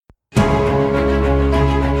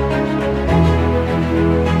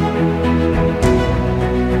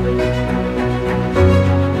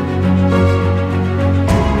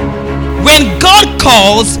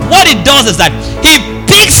calls, what it does is that he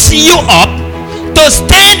picks you up to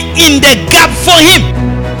stand in the gap for him.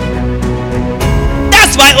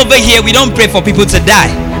 That's why over here we don't pray for people to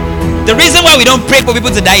die. The reason why we don't pray for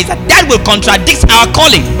people to die is that will contradict our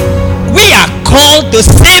calling. We are called to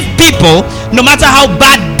save people no matter how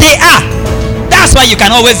bad they are. That's why you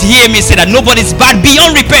can always hear me say that nobody's bad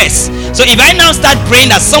beyond repairs. So if I now start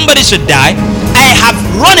praying that somebody should die, I have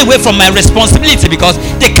run away from my responsibility, because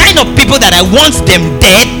the kind of people that I want them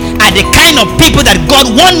dead are the kind of people that God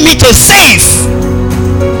wants me to save.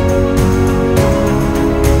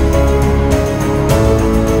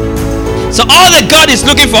 So all that God is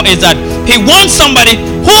looking for is that he wants somebody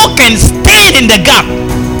who can stand in the gap.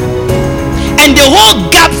 And the whole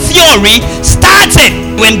gap theory started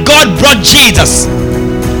when God brought Jesus.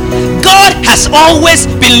 God has always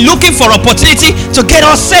been looking for opportunity to get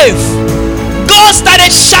us saved. God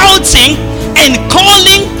started shouting and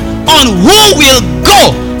calling on who will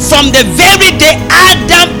go from the very day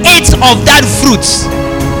Adam ate of that fruit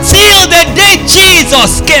till the day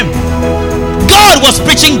Jesus came. God was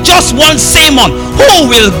preaching just one sermon: who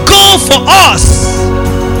will go for us?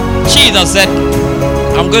 Jesus said,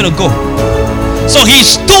 I'm going to go. So he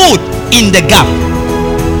stood in the gap,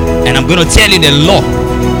 and I'm going to tell you the law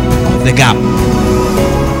of the gap.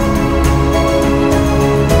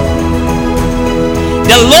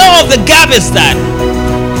 The law of the gap is that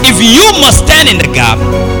if you must stand in the gap,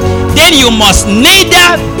 then you must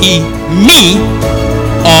neither be me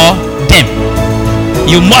or them.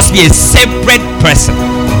 You must be a separate person.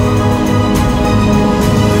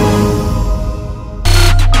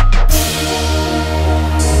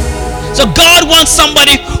 So God wants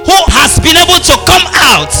somebody who has been able to come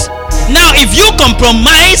out. Now, if you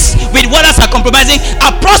compromise with what others are compromising,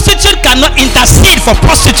 a prostitute cannot intercede for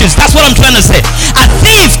prostitutes. That's what I'm trying to say. A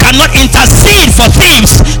thief cannot intercede for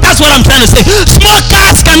thieves. That's what I'm trying to say.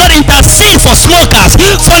 Smokers cannot intercede for smokers.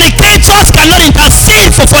 Fornicators cannot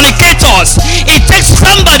intercede for fornicators. It takes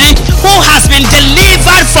somebody who has been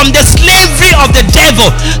delivered from the slavery of the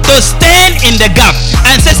devil to stand in the gap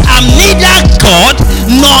and says, I'm neither God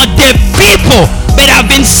nor the people, but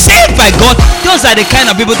have been saved by God. Those are the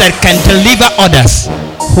kind of people that can deliver others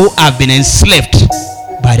who have been enslaved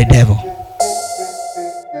by the devil.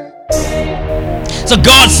 So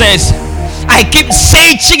God says, I keep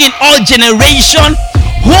searching in all generation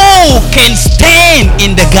who can stand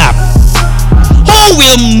in the gap, who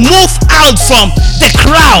will move out from the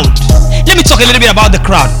crowd. Let me talk a little bit about the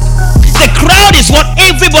crowd. The crowd is what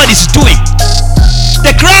everybody's doing.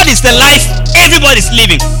 The crowd is the life everybody's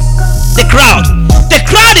living. The crowd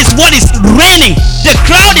is what is reigning. The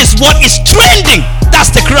crowd is what is trending.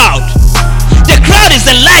 That's the crowd. The crowd is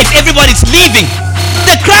the life everybody's living.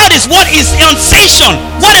 The crowd is what is on session,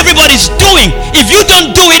 what everybody's doing. If you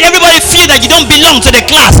don't do it, everybody feel that you don't belong to the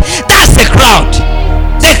class. That's the crowd.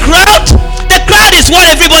 The crowd is what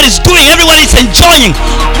everybody's doing. Everybody's enjoying.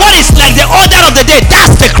 What is like the order of the day?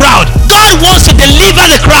 That's the crowd. God wants to deliver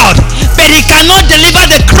the crowd, but he cannot deliver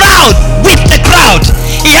the crowd with the crowd.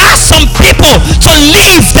 He has some people to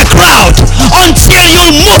leave the crowd until you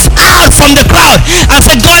move out from the crowd and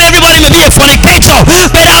say, God, everybody may be a fornicator,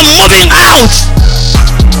 but I'm moving out.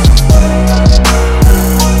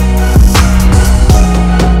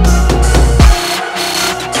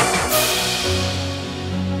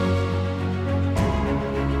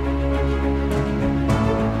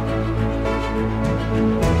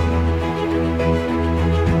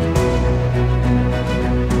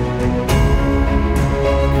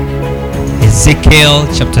 Ezekiel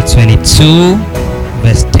chapter 22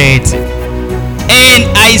 verse 30. And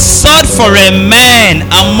I sought for a man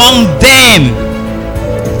among them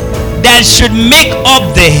that should make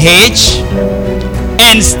up the hedge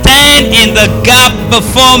and stand in the gap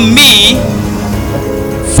before me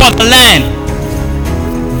for the land,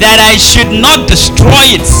 that I should not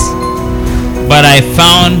destroy it, but I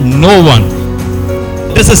found no one.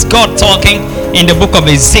 This is God talking in the book of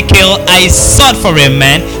Ezekiel. I sought for a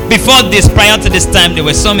man. Before this, prior to this time, there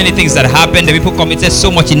were so many things that happened. The people committed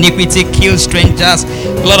so much iniquity, killed strangers,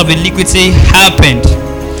 a lot of iniquity happened.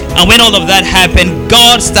 And when all of that happened,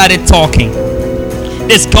 God started talking.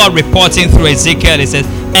 This God reporting through Ezekiel. He says,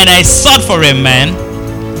 and I sought for a man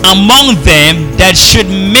among them that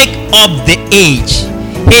should make up the hedge.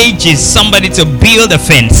 Hedge is somebody to build a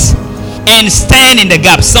fence and stand in the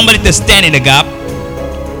gap. Somebody to stand in the gap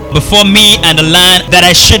before me and the land, that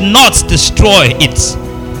I should not destroy it,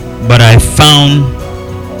 but I found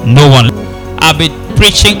no one. I'll be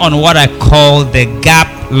preaching on what I call the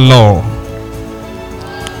gap law.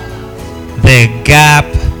 The gap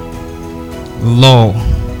law.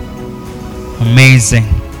 Amazing.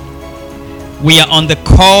 We are on the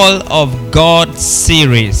Call of God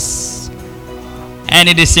series. And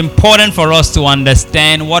it is important for us to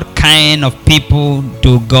understand what kind of people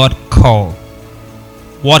do God call.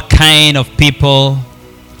 What kind of people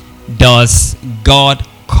does God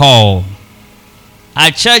call?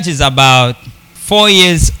 Our church is about 4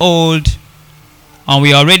 years old, and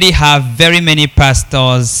we already have very many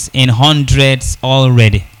pastors, in hundreds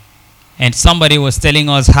already. And somebody was telling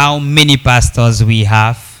us how many pastors we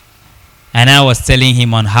have. And I was telling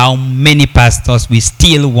him on how many pastors we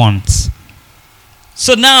still want.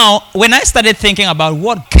 So now, when I started thinking about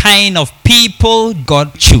what kind of people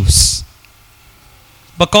God choose,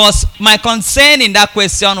 because my concern in that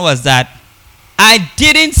question was that I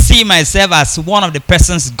didn't see myself as one of the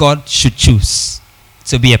persons God should choose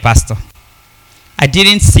to be a pastor. I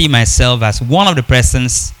didn't see myself as one of the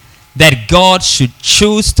persons that God should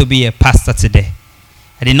choose to be a pastor today.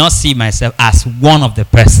 I did not see myself as one of the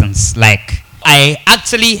persons. Like, I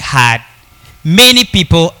actually had many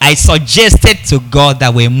people I suggested to God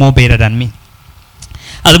that were more better than me.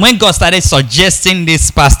 And when God started suggesting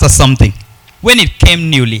this pastor something, when it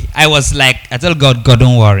came newly, I was like, I told God,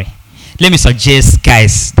 don't worry. Let me suggest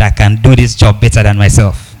guys that can do this job better than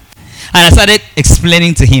myself. And I started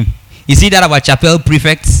explaining to him, you see that about chapel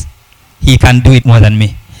prefects? He can do it more than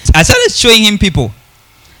me. I started showing him people.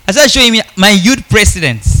 I started showing him my youth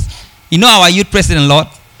presidents. You know our youth president, Lord?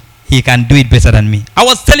 He can do it better than me. I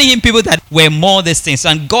was telling him people that were more these things.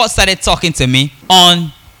 And God started talking to me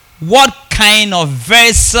on what kind of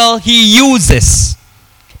vessel he uses.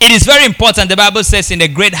 It is very important. The Bible says in the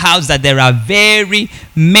great house that there are very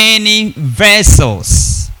many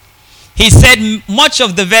vessels. He said much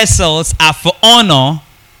of the vessels are for honor.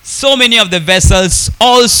 So many of the vessels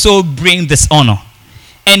also bring dishonor.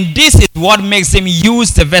 And this is what makes him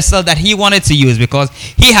use the vessel that he wanted to use, because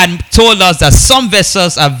he had told us that some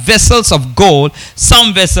vessels are vessels of gold,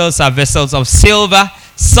 some vessels are vessels of silver,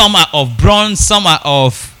 some are of bronze, some are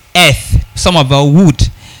of earth, some are of wood.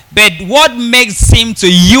 But what makes him to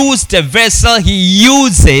use the vessel he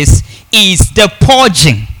uses is the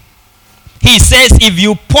purging. He says, if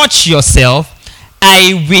you purge yourself,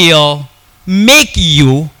 I will make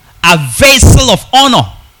you a vessel of honor.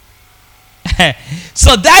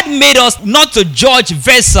 So that made us not to judge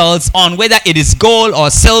vessels on whether it is gold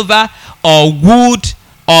or silver or wood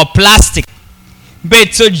or plastic,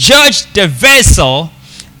 but to judge the vessel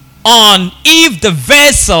on if the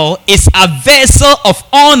vessel is a vessel of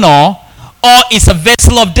honor or is a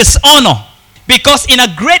vessel of dishonor. Because in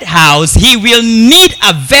a great house, he will need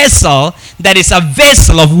a vessel that is a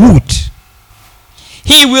vessel of wood.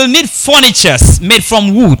 He will need furniture made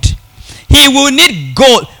from wood. He will need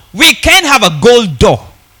gold. We can't have a gold door.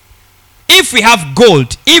 If we have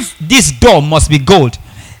gold, if this door must be gold,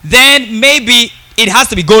 then maybe it has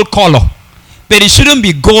to be gold color. But it shouldn't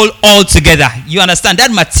be gold altogether. You understand?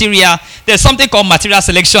 That material, there's something called material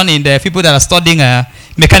selection in the people that are studying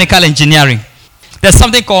mechanical engineering. There's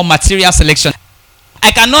something called material selection.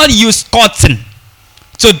 I cannot use cotton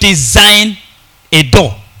to design a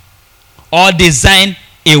door or design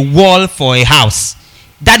a wall for a house.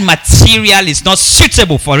 That material is not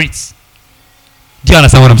suitable for it. Do you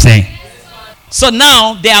understand what I'm saying? So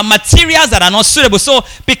now there are materials that are not suitable. So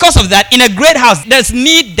because of that, in a great house, there's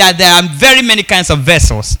need that there are very many kinds of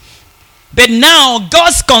vessels. But now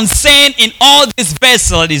God's concern in all these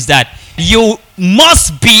vessels is that you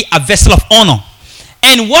must be a vessel of honor.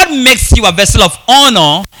 And what makes you a vessel of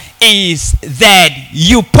honor is that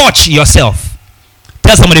you purge yourself.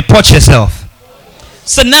 Tell somebody, purge yourself.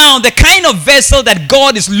 So now the kind of vessel that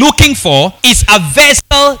God is looking for is a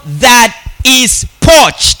vessel that is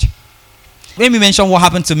purged. Let me mention what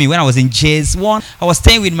happened to me when I was in JS1. I was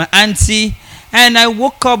staying with my auntie, and I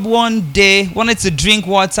woke up one day, wanted to drink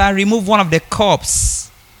water, removed one of the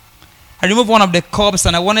cups. I removed one of the cups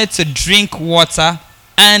and I wanted to drink water,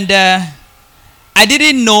 and I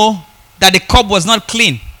didn't know that the cup was not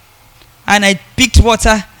clean. And I picked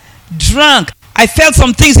water, drank. I felt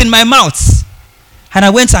some things in my mouth. And I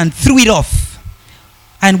went and threw it off.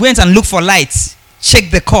 And went and looked for lights. Checked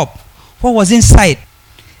the cup. What was inside?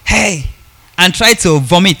 Hey. And tried to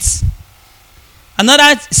vomit.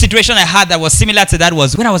 Another situation I had that was similar to that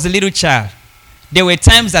was when I was a little child. There were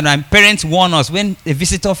times that my parents warned us, when a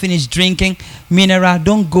visitor finished drinking mineral,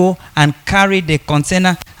 don't go and carry the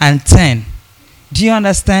container and turn. Do you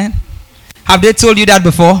understand? Have they told you that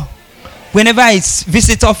before? Whenever a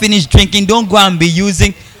visitor finished drinking, don't go and be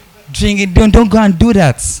using drinking. Don't go and do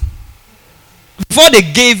that. Before they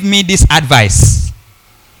gave me this advice,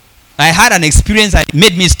 I had an experience that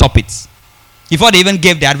made me stop it. Before they even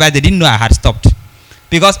gave the advice, they didn't know I had stopped.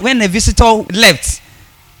 Because when a visitor left,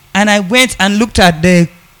 And I went and looked at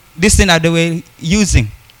this thing that they were using.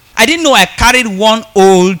 I didn't know I carried one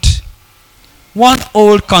old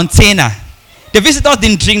container. The visitors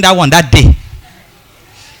didn't drink that one that day.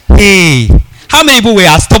 Hey, how many people were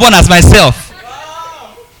as stubborn as myself?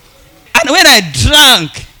 And when I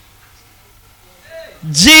drank,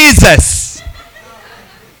 Jesus,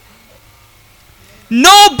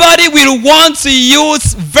 nobody will want to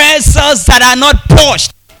use vessels that are not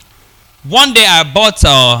washed. One day I bought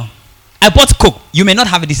Coke. You may not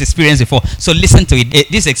have this experience before, so listen to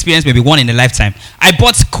it. This experience may be one in a lifetime. I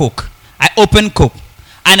bought Coke. I opened Coke,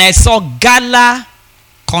 and I saw Gala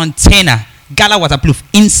container, Gala waterproof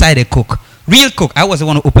inside a Coke. Real Coke. I was the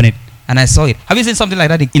one who opened it, and I saw it. Have you seen something like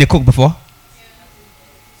that in a Coke before?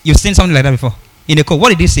 You've seen something like that before in a Coke. What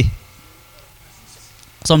did you see?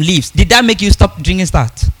 Some leaves. Did that make you stop drinking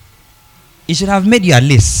Start? It should have made you at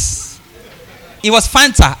least. It was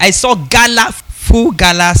Fanta. I saw Gala, full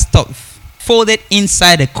Gala stuff folded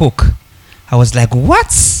inside a Coke. I was like,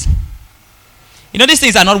 what? You know, these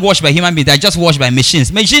things are not washed by human beings. They are just washed by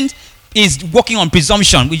machines. Machines is working on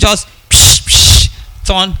presumption. We just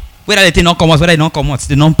turn, whether they don't come out, whether they don't come out,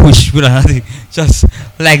 they don't push, just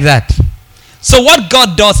like that. So what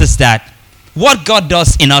God does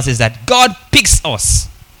in us is that God picks us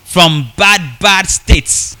from bad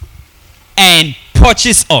states and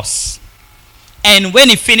purges us. And when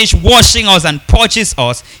he finishes washing us and purges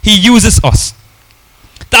us, he uses us.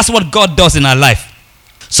 That's what God does in our life.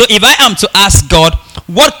 So if I am to ask God,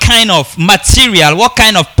 what kind of material, what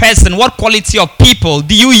kind of person, what quality of people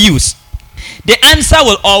do you use? The answer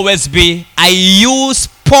will always be, I use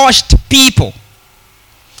purged people.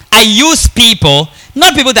 I use people,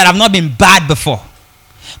 not people that have not been bad before,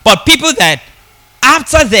 but people that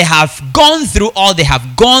after they have gone through all they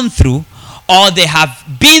have gone through, or they have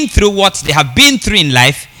been through what they have been through in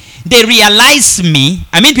life, they realize me.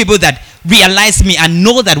 I mean people that realize me and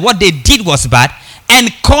know that what they did was bad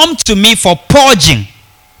and come to me for purging.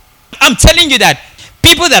 I'm telling you that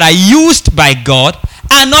people that are used by God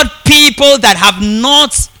are not people that have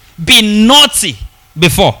not been naughty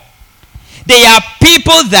before. They are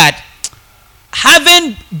people that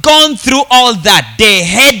haven't gone through all that. They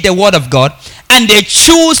heard the word of God and they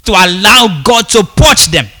choose to allow God to purge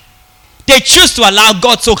them. They choose to allow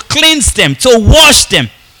God to cleanse them, to wash them,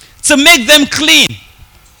 to make them clean,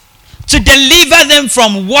 to deliver them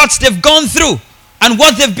from what they've gone through and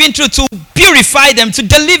what they've been through, to purify them, to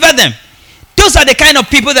deliver them. Those are the kind of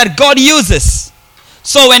people that God uses.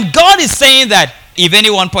 So when God is saying that if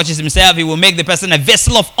anyone purges himself, he will make the person a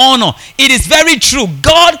vessel of honor, it is very true.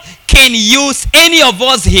 God can use any of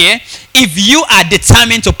us here if you are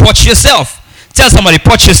determined to purge yourself. Tell somebody,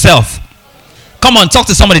 purge yourself. Come on, talk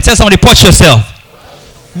to somebody. Tell somebody, purge yourself.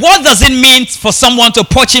 What does it mean for someone to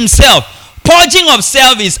purge himself? Purging of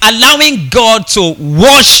self is allowing God to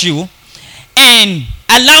wash you and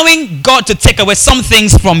allowing God to take away some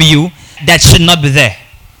things from you that should not be there.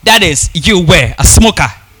 That is, you were a smoker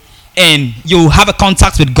and you have a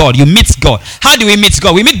contact with God. You meet God. How do we meet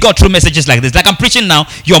God? We meet God through messages like this. Like I'm preaching now,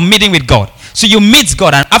 you're meeting with God. So you meet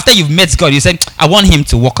God, and after you've met God, you say, I want him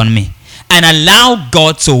to work on me. And allow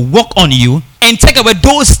God to work on you and take away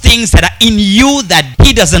those things that are in you that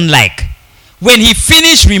he doesn't like. When he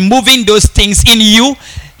finishes removing those things in you,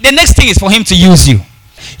 the next thing is for him to use you.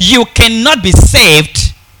 You cannot be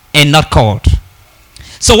saved and not called.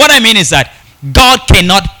 So what I mean is that God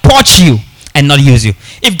cannot purge you and not use you.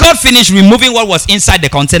 If God finished removing what was inside the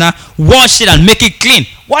container, wash it and make it clean,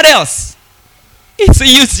 what else? It's to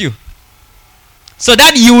use you. So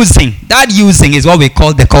that using is what we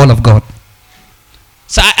call the call of God.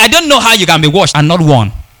 So I don't know how you can be washed and not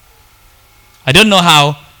worn. I don't know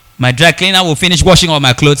how my dry cleaner will finish washing all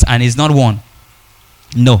my clothes and it's not worn.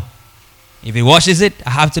 No. If he washes it, I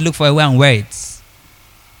have to look for a way and wear it.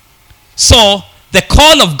 So the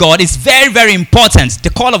call of God is very, very important. The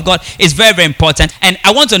call of God is very, very important. And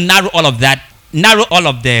I want to narrow all of that, narrow all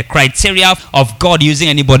of the criteria of God using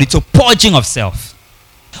anybody to purging of self.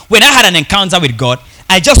 When I had an encounter with God,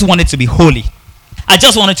 I just wanted to be holy. I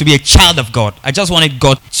just wanted to be a child of God. I just wanted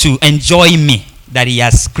God to enjoy me, that he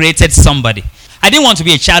has created somebody. I didn't want to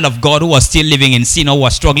be a child of God who was still living in sin or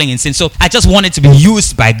was struggling in sin. So I just wanted to be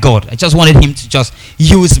used by God. I just wanted him to just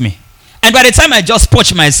use me. And by the time I just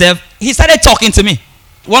purged myself, he started talking to me.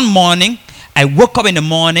 One morning, I woke up in the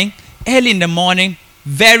morning, early in the morning,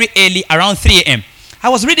 very early, around 3 a.m. I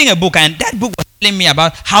was reading a book, and that book was telling me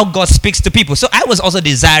about how God speaks to people. So I was also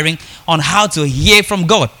desiring on how to hear from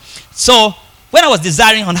God. So when I was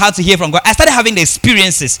desiring on how to hear from God, I started having the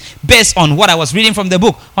experiences based on what I was reading from the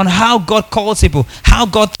book, on how God calls people, how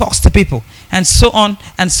God talks to people, and so on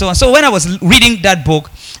and so on. So when I was reading that book,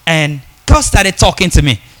 and God started talking to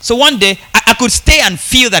me. So one day, I could stay and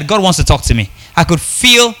feel that God wants to talk to me. I could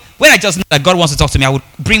feel, when I just know that God wants to talk to me, I would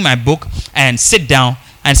bring my book and sit down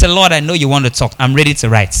and say, Lord, I know you want to talk. I'm ready to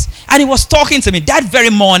write. And he was talking to me that very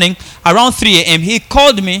morning, around 3 a.m. He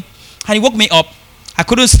called me and he woke me up. I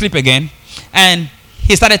couldn't sleep again. And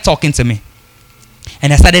he started talking to me.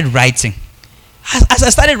 And I started writing. As I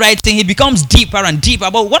started writing, it becomes deeper and deeper.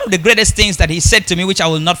 But one of the greatest things that he said to me, which I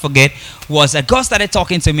will not forget, was that God started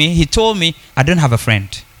talking to me. He told me, I don't have a friend.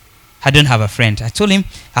 I don't have a friend. I told him,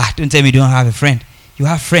 don't tell me you don't have a friend. You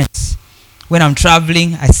have friends. When I'm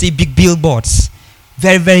traveling, I see big billboards.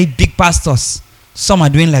 Very, very big pastors. Some are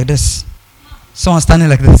doing like this. Some are standing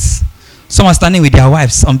like this. Some are standing with their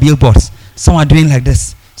wives on billboards. Some are doing like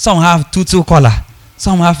this. Some have two collar.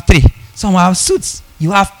 Some have 3. Some have suits. You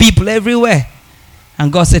have people everywhere.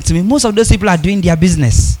 And God said to me, most of those people are doing their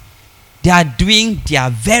business. They are doing their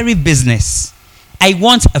very business. I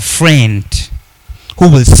want a friend who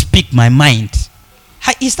will speak my mind.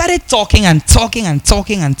 He started talking and talking and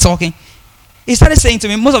talking and talking. He started saying to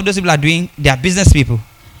me, most of those people are doing their business people.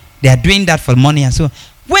 They are doing that for money and so on.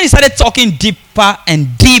 When he started talking deeper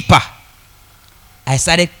and deeper, I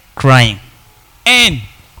started crying. And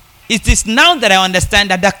it is now that I understand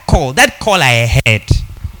that that call I heard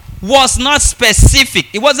was not specific.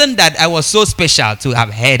 It wasn't that I was so special to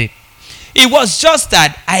have heard it. It was just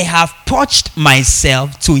that I have purged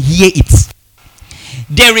myself to hear it.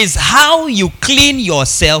 There is how you clean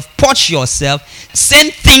yourself, purge yourself,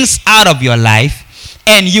 send things out of your life,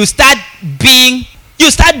 and you start being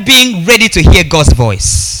ready to hear God's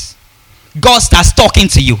voice. God starts talking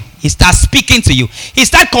to you. He starts speaking to you. He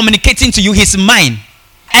starts communicating to you his mind.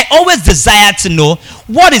 I always desire to know,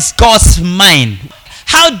 what is God's mind?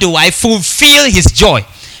 How do I fulfill his joy?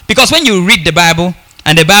 Because when you read the Bible,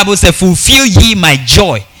 and the Bible says, fulfill ye my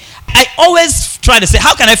joy, I always try to say,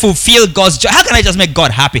 how can I fulfill God's joy? How can I just make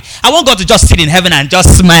God happy? I want God to just sit in heaven and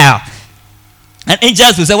just smile. And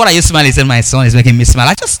angels will say, what are you smiling? He said, my son is making me smile.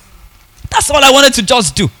 That's all I wanted to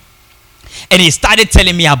just do. And he started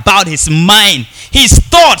telling me about his mind, his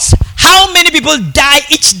thoughts, how many people die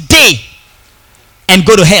each day and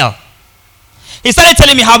go to hell. He started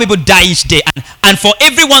telling me how people die each day. And for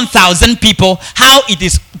every 1,000 people, how it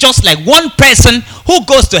is just like one person who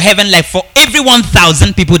goes to heaven, like for every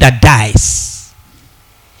 1,000 people that dies.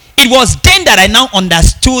 It was then that I now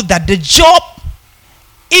understood that the job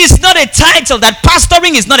is not a title, that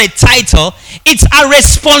pastoring is not a title. It's a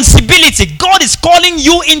responsibility. God is calling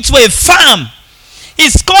you into a farm.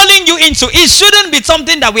 He's calling you into, it shouldn't be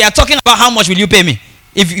something that we are talking about, how much will you pay me?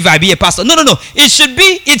 If I be a pastor. No. It should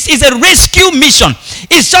be, it's a rescue mission.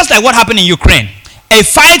 It's just like what happened in Ukraine. A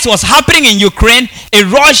fight was happening in Ukraine.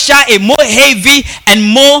 Russia, a more heavy and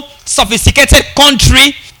more sophisticated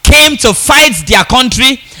country, came to fight their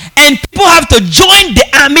country. And people have to join the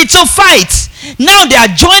army to fight. Now they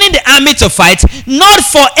are joining the army to fight, not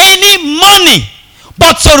for any money,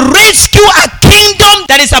 but to rescue a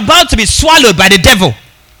kingdom that is about to be swallowed by the devil.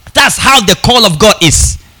 That's how the call of God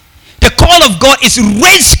is. The call of God is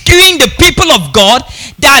rescuing the people of God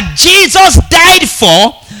that Jesus died for,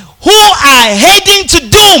 who are heading to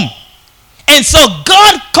doom. And so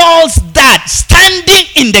God calls that standing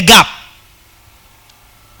in the gap.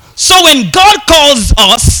 So when God calls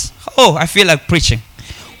us, I feel like preaching.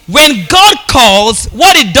 When God calls,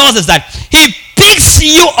 what it does is that he picks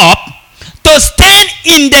you up to stand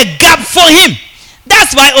in the gap for him.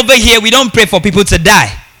 That's why over here we don't pray for people to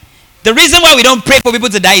die. The reason why we don't pray for people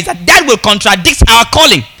to die is that will contradict our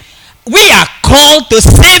calling. We are called to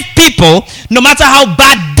save people no matter how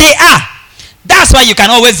bad they are. That's why you can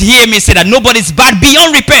always hear me say that nobody's bad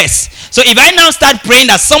beyond repairs. So if I now start praying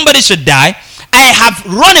that somebody should die, I have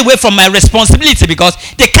run away from my responsibility, because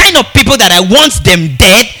the kind of people that I want them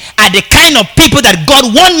dead are the kind of people that God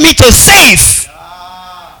wants me to save.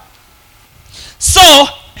 So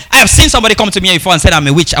I have seen somebody come to me before and said, I'm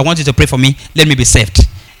a witch. I want you to pray for me. Let me be saved.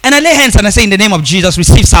 And I lay hands and I say, in the name of Jesus,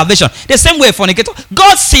 receive salvation. The same way, fornicator,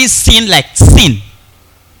 God sees sin like sin.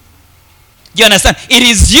 You understand? It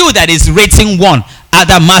is you that is rating one.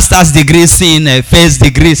 Other master's degree sin, first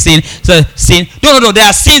degree sin. So sin. No. There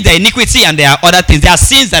are sins, there are iniquity, and there are other things. There are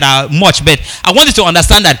sins that are much better. I want you to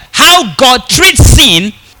understand that how God treats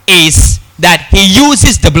sin is that he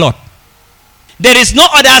uses the blood. There is no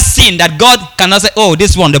other sin that God cannot say,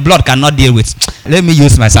 this one the blood cannot deal with. Let me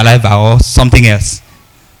use my saliva or something else.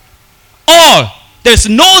 There's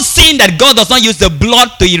no sin that God does not use the blood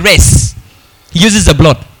to erase. He uses the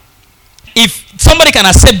blood. If somebody can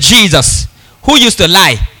accept Jesus who used to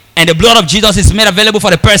lie, and the blood of Jesus is made available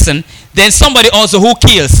for the person, then somebody also who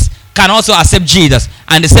kills can also accept Jesus,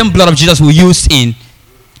 and the same blood of Jesus will use in.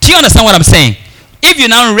 Do you understand what I'm saying? If you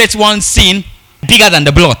now rate one sin bigger than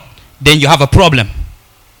the blood, then you have a problem.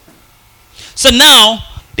 So now,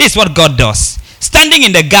 this is what God does. Standing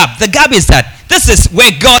in the gap. The gap is that this is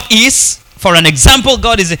where God is. For an example,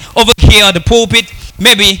 God is over here at the pulpit.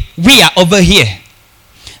 Maybe we are over here.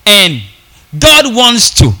 And God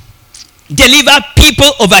wants to deliver people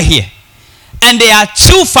over here. And they are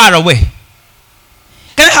too far away.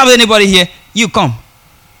 Can I have anybody here? You come.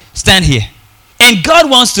 Stand here. And God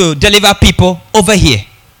wants to deliver people over here.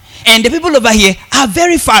 And the people over here are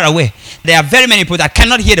very far away. There are very many people that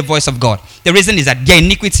cannot hear the voice of God. The reason is that their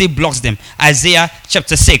iniquity blocks them. Isaiah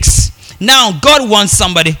chapter 6. Now, God wants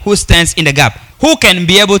somebody who stands in the gap, who can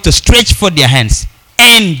be able to stretch forth their hands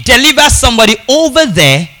and deliver somebody over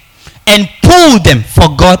there and pull them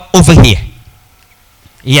for God over here.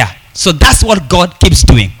 Yeah. So that's what God keeps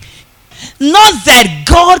doing. Not that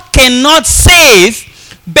God cannot save,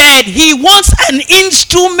 but he wants an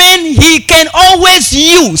instrument he can always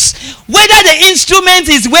use. Whether the instrument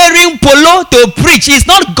is wearing polo to preach is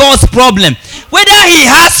not God's problem. Whether he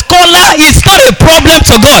has collar is not a problem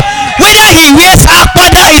to God. Whether he wears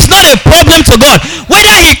Akpabio is not a problem to God.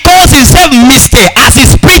 Whether he calls himself Mr. as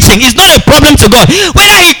he's preaching is not a problem to God.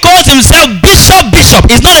 Whether he calls himself Bishop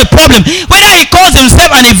is not a problem. Whether he calls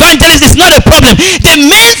himself an evangelist is not a problem. The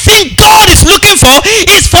main thing God is looking for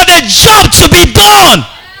is for the job to be done,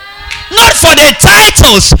 not for the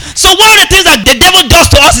titles. So one of the things that the devil does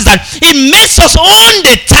to us is that it makes us own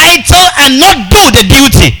the title and not do the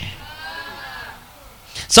duty.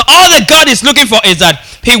 So all that God is looking for is that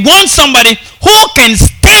he wants somebody who can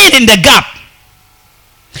stand in the gap.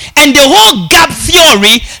 And the whole gap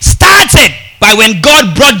theory started by when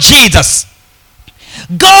God brought Jesus.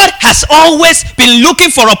 God has always been looking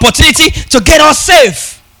for opportunity to get us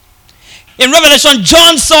safe. In Revelation,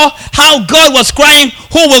 John saw how God was crying,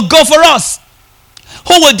 who will go for us?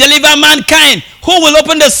 Who will deliver mankind? Who will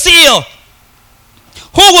open the seal?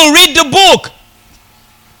 Who will read the book?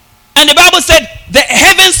 And the Bible said the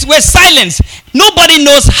heavens were silenced. Nobody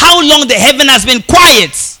knows how long the heaven has been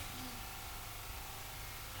quiet.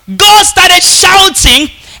 God started shouting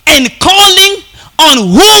and calling on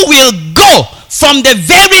who will go from the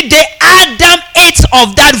very day Adam ate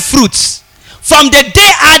of that fruit. From the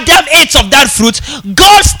day Adam ate of that fruit,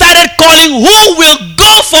 God started calling who will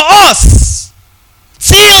go for us.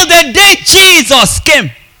 Till the day Jesus came.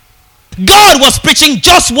 God was preaching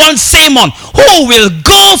just one sermon. Who will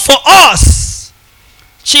go for us?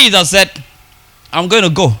 Jesus said, I'm going to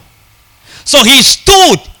go. So he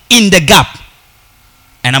stood in the gap.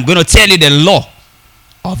 And I'm going to tell you the law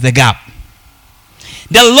of the gap.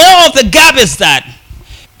 The law of the gap is that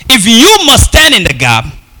if you must stand in the gap,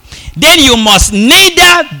 then you must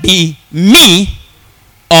neither be me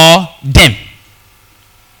or them.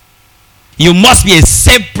 You must be a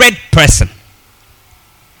separate person.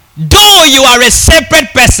 Though you are a separate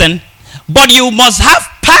person, but you must have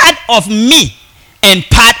part of me and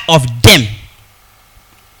part of them.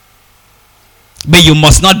 But you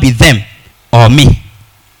must not be them or me.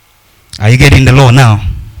 Are you getting the law now?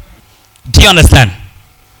 Do you understand?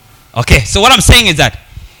 Okay, so what I'm saying is that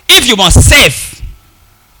if you must save,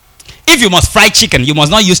 if you must fry chicken, you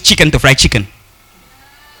must not use chicken to fry chicken.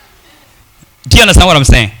 Do you understand what I'm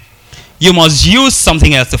saying? You must use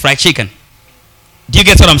something else to fry chicken. Do you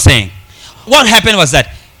get what I'm saying? What happened was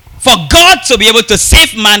that for God to be able to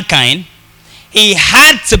save mankind, he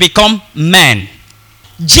had to become man.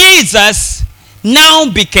 Jesus now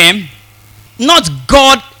became not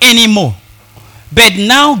God anymore, but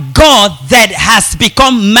now God that has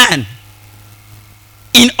become man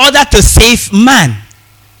in order to save man.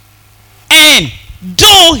 And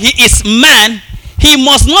though he is man, he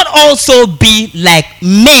must not also be like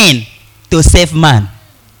man to save man.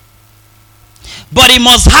 But he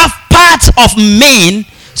must have parts of man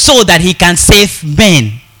so that he can save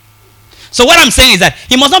men. So what I'm saying is that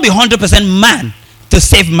he must not be 100% man to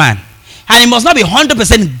save man. And he must not be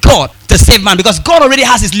 100% God to save man, because God already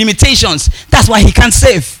has his limitations. That's why he can't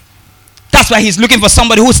save. That's why he's looking for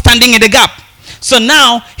somebody who's standing in the gap. So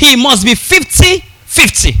now he must be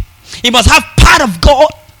 50-50. He must have part of God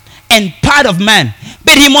and part of man.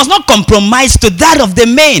 But he must not compromise to that of the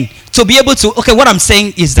man to be able to. Okay, what I'm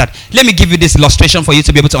saying is that, let me give you this illustration for you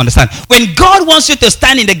to be able to understand. When God wants you to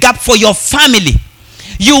stand in the gap for your family,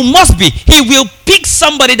 you must be. He will pick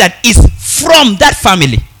somebody that is from that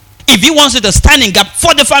family. If he wants you to stand in gap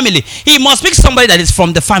for the family, he must pick somebody that is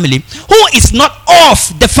from the family who is not of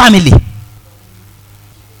the family.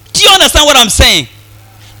 Do Do you understand what I'm saying?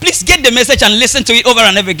 Please get the message and listen to it over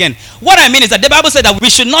and over again. What I mean is that the Bible said that we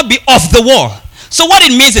should not be off the wall. So what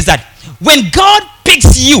it means is that when God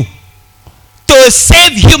picks you to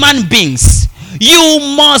save human beings, you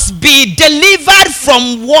must be delivered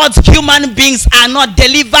from what human beings are not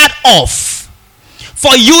delivered of,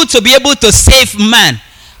 for you to be able to save man.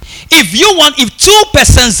 If two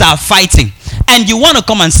persons are fighting and you want to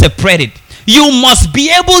come and separate it, you must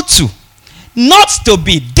be able to not to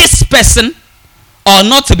be this person or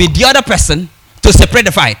not to be the other person to separate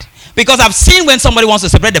the fight. Because I've seen when somebody wants to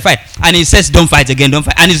separate the fight and he says, don't fight again, don't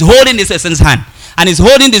fight. And he's holding this person's hand. And he's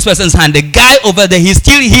holding this person's hand. The guy over there, he's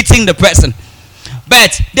still hitting the person.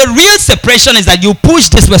 But the real separation is that you push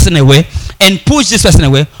this person away and push this person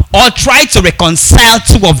away, or try to reconcile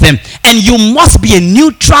two of them. And you must be a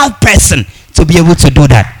neutral person to be able to do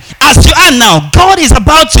that. As you are now, God is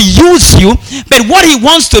about to use you, but what he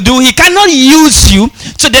wants to do, he cannot use you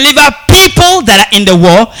to deliver people that are in the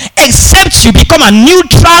war except you become a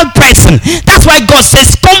neutral person. That's why God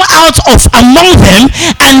says, come out of among them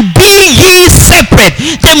and be ye separate.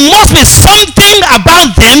 There must be something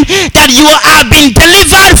about them that you are being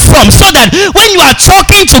delivered from, so that when you are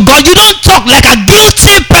talking to God, you don't talk like a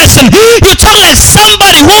guilty person. You talk like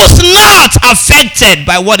somebody who's not affected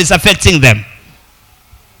by what is affecting them.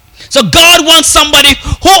 So God wants somebody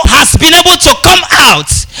who has been able to come out.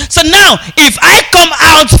 So now, if I come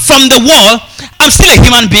out from the wall, I'm still a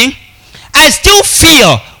human being. I still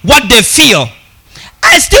feel what they feel.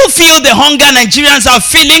 I still feel the hunger Nigerians are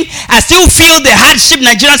feeling. I still feel the hardship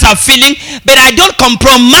Nigerians are feeling. But I don't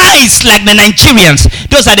compromise like the Nigerians.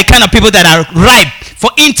 Those are the kind of people that are ripe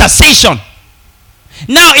for intercession.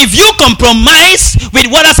 Now, if you compromise with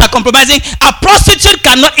what others are compromising, a prostitute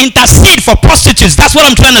cannot intercede for prostitutes. That's what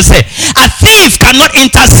I'm trying to say. A thief cannot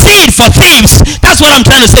intercede for thieves. That's what I'm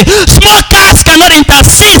trying to say. Smokers cannot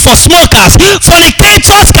intercede for smokers.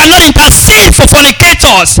 Fornicators cannot intercede for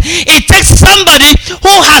fornicators. It takes somebody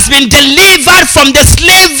who has been delivered from the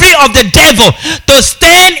slavery of the devil to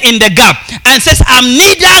stand in the gap and says, I'm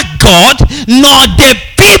neither God nor the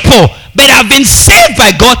people, but have been saved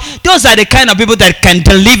by God. Those are the kind of people that can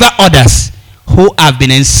deliver others who have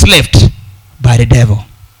been enslaved by the devil.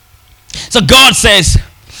 So God says,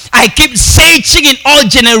 I keep searching in all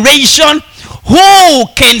generation, who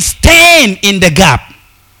can stand in the gap?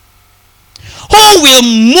 Who will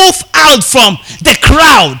move out from the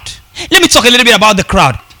crowd? Let me talk a little bit about the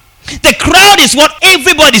crowd. The crowd is what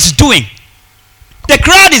everybody's doing. The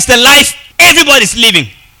crowd is the life everybody's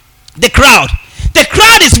living. The crowd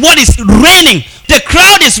is what is reigning. The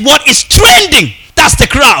crowd is what is trending. That's the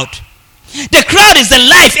crowd. The crowd is the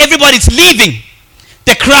life everybody's living.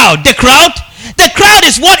 The crowd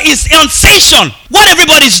is what is on station. What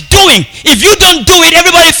everybody's doing. If you don't do it,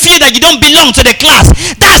 everybody feel that you don't belong to the class.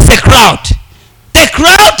 That's the crowd. The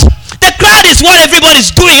crowd is what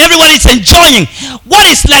everybody's doing. Everybody's enjoying. What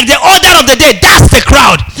is like the order of the day. That's the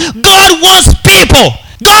crowd. God wants people.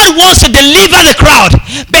 God wants to deliver the crowd,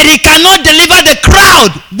 but he cannot deliver the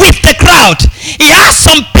crowd with the crowd. He has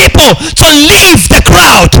some people to leave the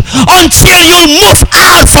crowd until you move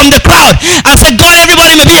out from the crowd and say, God,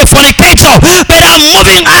 everybody may be a fornicator, but I'm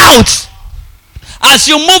moving out. As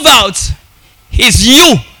you move out, it's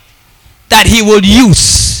you that he will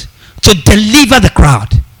use to deliver the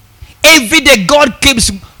crowd. Every day God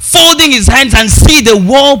keeps folding his hands and see the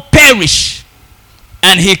world perish.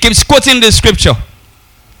 And he keeps quoting the scripture.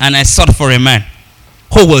 And I sought for a man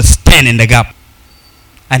who will stand in the gap.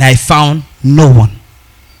 And I found no one.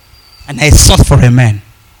 And I sought for a man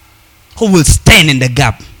who will stand in the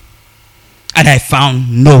gap. And I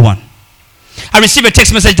found no one. I received a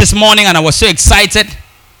text message this morning and I was so excited.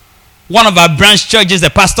 One of our branch churches, the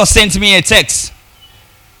pastor sent me a text.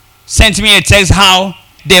 How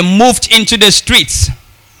they moved into the streets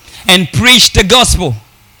and preached the gospel.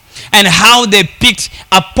 And how they picked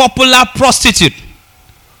a popular prostitute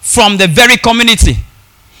from the very community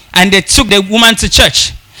and they took the woman to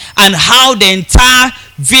church, and how the entire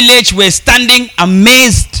village were standing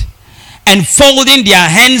amazed and folding their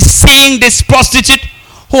hands seeing this prostitute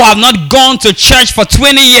who have not gone to church for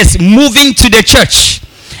 20 years moving to the church,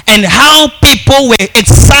 and how people were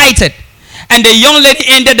excited. And the young lady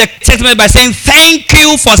ended the text by saying, thank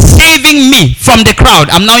you for saving me from the crowd.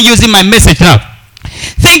 I'm now using my message now.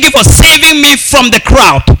 Thank you for saving me from the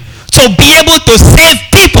crowd, to be able to save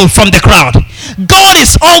people from the crowd. God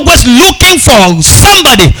is always looking for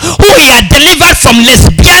somebody who he had delivered from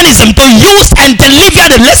lesbianism to use and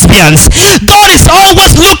deliver the lesbians. God is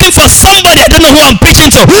always looking for somebody, I don't know who I'm preaching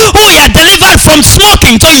to, who he had delivered from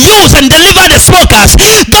smoking to use and deliver the smokers.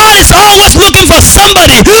 God is always looking for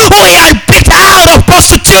somebody who he had picked out of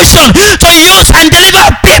prostitution salvation to use and deliver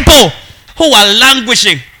people who are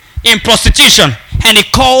languishing in prostitution, and he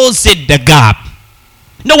calls it the gap.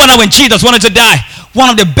 No wonder when Jesus wanted to die, one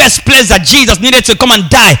of the best places that Jesus needed to come and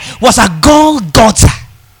die was a Golgotha.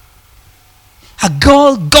 A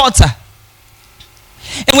Golgotha.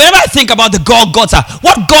 And whenever I think about the Golgotha,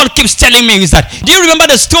 what God keeps telling me is that, do you remember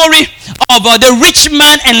the story of the rich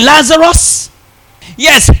man and Lazarus?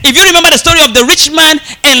 Yes, if you remember the story of the rich man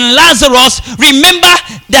and Lazarus, remember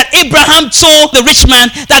that Abraham told the rich man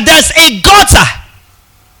that there's a gutter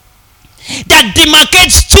that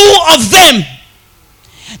demarcates two of them,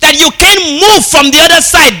 that you can't move from the other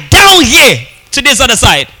side down here to this other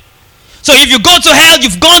side. So if you go to hell,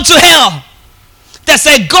 you've gone to hell. There's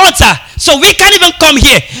a gutter, so we can't even come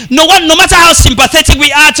here. No matter how sympathetic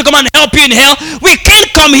we are to come and help you in hell, we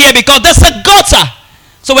can't come here because there's a gutter.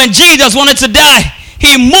 So when Jesus wanted to die,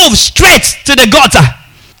 he moved straight to the gutter.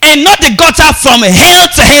 And not the gutter from hell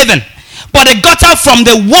to heaven, but the gutter from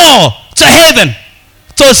the wall to heaven,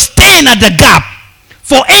 to stand at the gap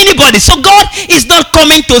for anybody. So God is not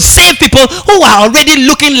coming to save people who are already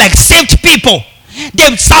looking like saved people.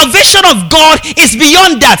 The salvation of God is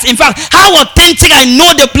beyond that. In fact, how authentic I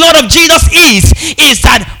know the blood of Jesus is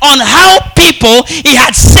that on how people he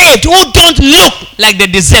had saved who don't look like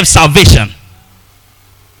they deserve salvation.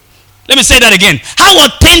 Let me say that again. How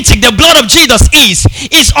authentic the blood of Jesus is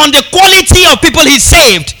on the quality of people he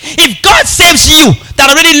saved. If God saves you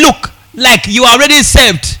that already look like you are already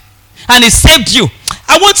saved, and he saved you,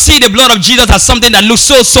 I won't see the blood of Jesus as something that looks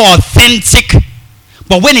so authentic.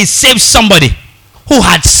 But when he saves somebody who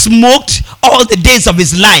had smoked all the days of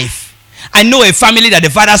his life. I know a family that the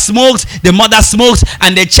father smoked, the mother smoked,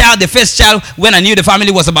 and the first child, when I knew the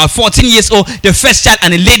family was about 14 years old, the first child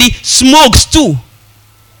and the lady smokes too.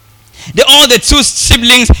 All the two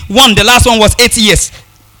siblings, the last one was 8 years.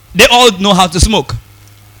 They all know how to smoke.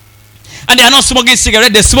 And they are not smoking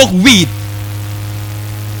cigarette, they smoke weed.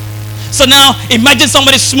 So now imagine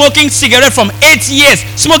somebody smoking cigarette from 8 years,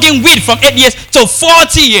 smoking weed from 8 years to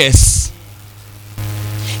 40 years.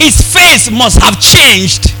 His face must have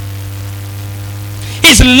changed.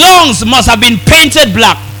 His lungs must have been painted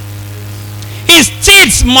black. His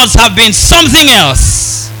teeth must have been something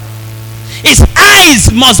else. His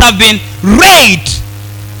eyes must have been red.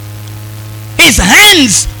 His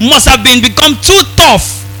hands must have become too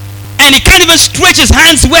tough. And he can't even stretch his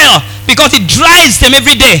hands well because he dries them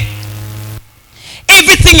every day.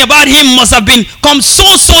 Everything about him must have become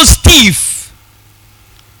so stiff.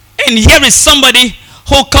 And here is somebody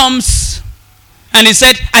who comes and he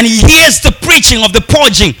said, and he hears the preaching of the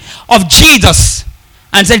purging of Jesus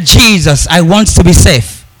and said, Jesus, I want to be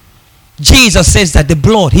safe. Jesus says that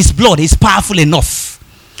his blood is powerful enough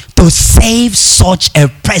to save such a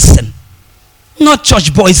person. Not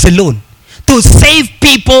church boys alone. To save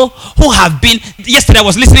people who have been. Yesterday I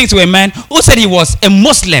was listening to a man who said he was a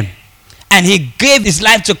Muslim and he gave his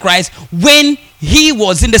life to Christ when he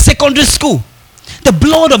was in the secondary school. The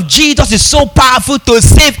blood of Jesus is so powerful to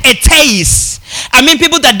save atheists. I mean,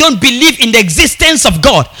 people that don't believe in the existence of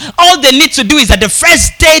God. All they need to do is that the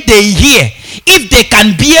first day they hear, if they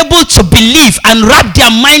can be able to believe and wrap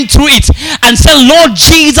their mind through it and say, Lord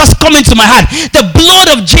Jesus, come into my heart. The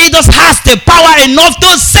blood of Jesus has the power enough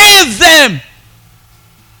to save them.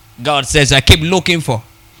 God says, I keep looking for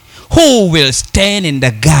who will stand in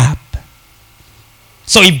the gap.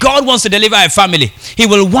 So if God wants to deliver a family, he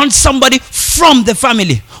will want somebody from the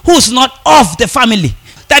family who's not of the family.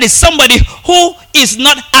 That is somebody who is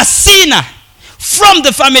not a sinner from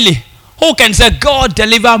the family who can say, God,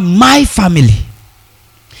 deliver my family.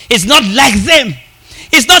 It's not like them.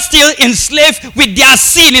 It's not still enslaved with their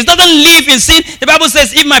sin. It doesn't live in sin. The Bible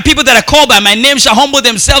says, if my people that are called by my name shall humble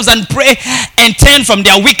themselves and pray and turn from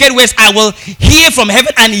their wicked ways, I will hear from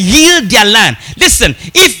heaven and heal their land. Listen,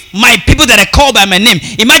 if my people that are called by my name,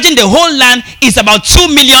 imagine the whole land is about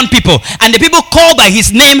 2 million people and the people called by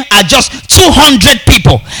his name are just 200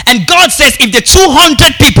 people. And God says, if the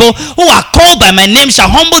 200 people who are called by my name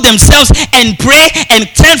shall humble themselves and pray and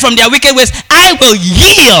turn from their wicked ways, I will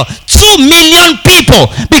heal 2 million people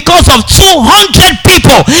because of 200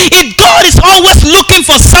 people. If God is always looking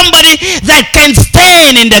for somebody that can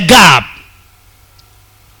stand in the gap.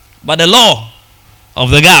 But the law of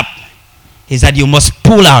the gap is that you must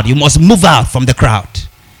pull out, you must move out from the crowd.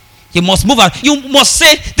 You must move out. You must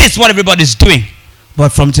say, this is what everybody's doing. But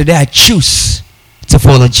from today I choose to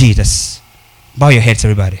follow Jesus. Bow your heads,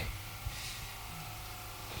 everybody.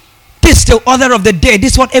 This is the order of the day.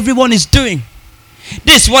 This is what everyone is doing.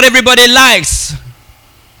 This is what everybody likes.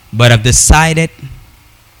 But I've decided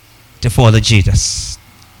to follow Jesus.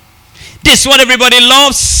 This is what everybody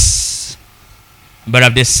loves. but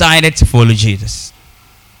I've decided to follow Jesus.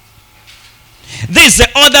 This is the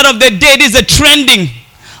order of the day. This is the trending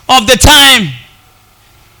of the time.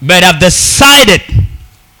 But I've decided.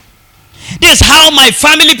 This is how my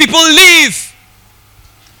family people live.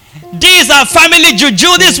 This is our family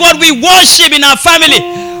juju. This is what we worship in our family.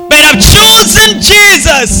 But I've chosen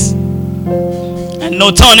Jesus. And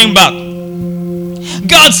no turning back.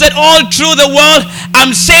 God said all through the world,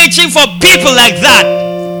 I'm searching for people like that.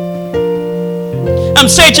 I'm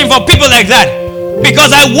searching for people like that.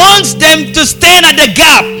 Because I want them to stand at the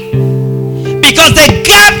gap. Because the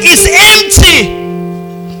gap is empty.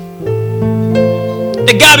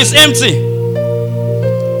 The gap is empty.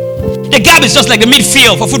 The gap is just like the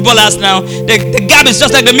midfield for footballers now. The gap is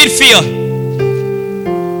just like the midfield.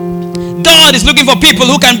 God is looking for people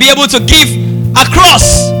who can be able to give a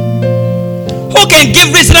cross. Who can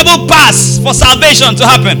give reasonable pass for salvation to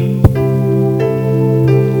happen.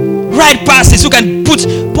 Right passes. Who can put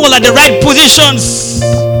Paul at the right positions.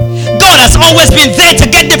 God has always been there to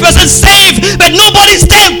get the person saved. But nobody's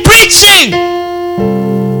there preaching.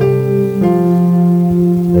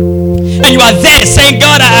 And you are there saying,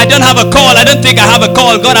 God, I don't have a call. I don't think I have a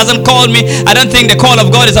call. God hasn't called me. I don't think the call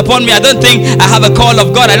of God is upon me. I don't think I have a call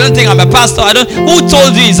of God. I don't think I'm a pastor. Who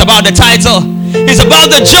told you it's about the title? It's about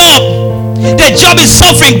the job. The job is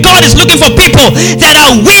suffering. God is looking for people that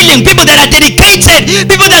are willing, people that are dedicated,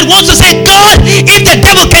 people that want to say, God, if the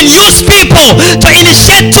devil can use people to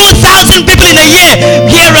initiate 2,000 people in a year,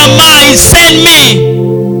 here am I, send me.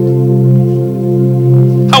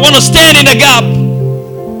 I want to stand in the gap.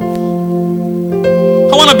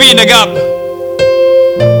 I want to be in the gap.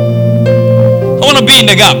 I want to be in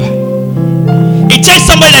the gap. It takes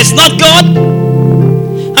somebody that is not God,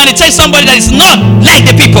 and it takes somebody that is not like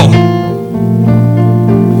the people.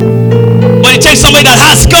 But it takes somebody that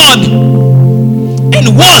has God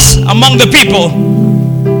and was among the people.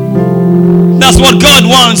 That's what God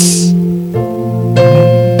wants.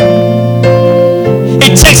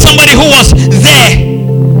 It takes somebody who was there,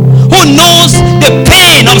 who knows the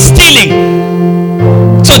pain of stealing,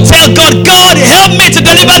 to tell God, God, help me to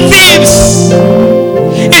deliver thieves.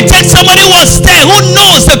 It takes somebody who was there, who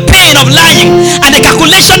knows the pain of lying and the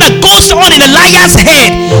calculation that goes on in a liar's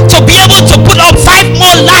head, to be able to put up 5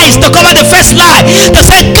 more lies to cover the first lie, to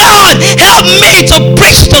say, God, help me to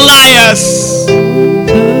preach to liars.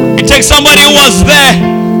 It takes somebody who was there,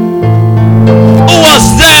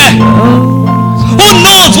 who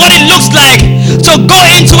knows what it looks like to go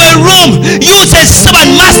into a room, use a soap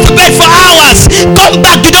and masturbate for hours, come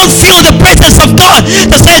back, you don't feel the presence of God,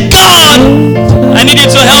 to say, God, I need you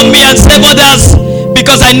to help me and save others,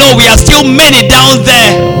 because I know we are still many down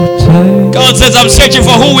there. God says, I'm searching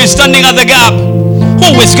for who is standing at the gap,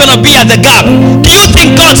 who is going to be at the gap. Do you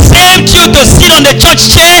think God saved you to sit on the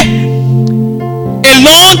church chair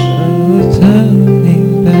alone?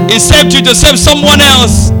 He saved you to save someone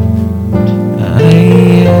else.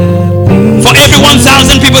 For every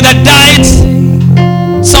 1,000 people that died,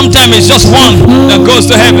 sometimes it's just one that goes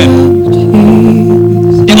to heaven.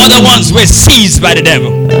 The other ones were seized by the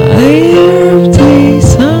devil.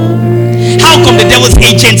 How come the devil's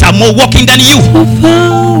agents are more working than you?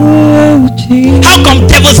 How come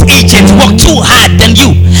devil's agents work too hard than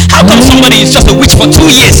you? How come somebody is just a witch for 2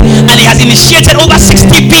 years and he has initiated over 60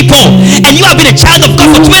 people, and you have been a child of God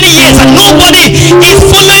for 20 years and nobody is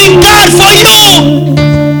following God for you?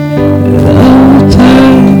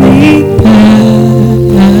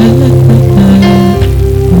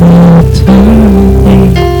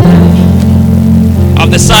 I've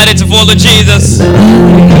decided to follow Jesus.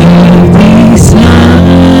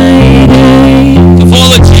 To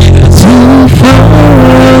follow Jesus.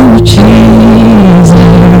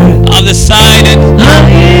 I've decided.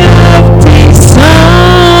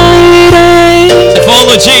 To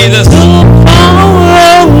follow Jesus.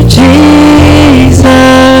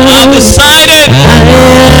 I've decided.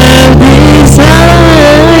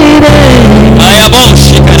 I have all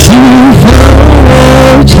shaken.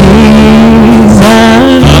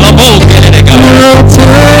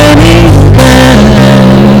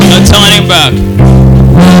 No turning back.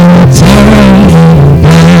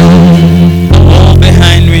 The wall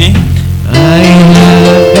behind me.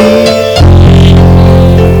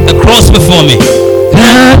 The cross before me.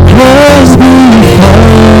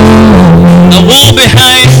 The wall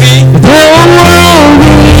behind me.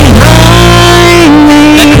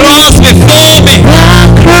 The cross before me.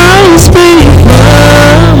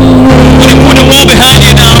 Put the wall behind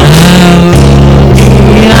you now.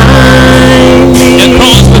 The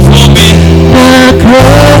cross before me.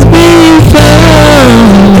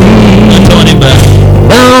 No turning back.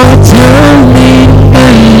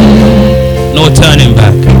 No turning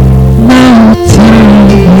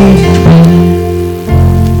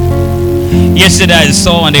Yesterday I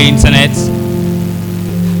saw on the internet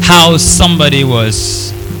how somebody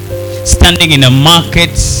was standing in a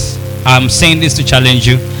market. I'm saying this to challenge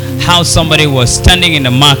you. How somebody was standing in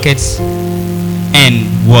the market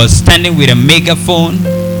and was standing with a megaphone.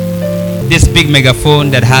 This big megaphone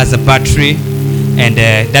that has a battery and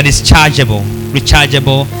that is chargeable,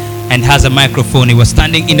 rechargeable, and has a microphone. He was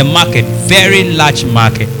standing in the market, very large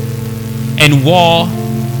market, and war.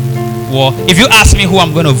 If you ask me who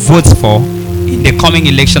I'm going to vote for in the coming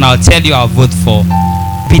election, I'll tell you I'll vote for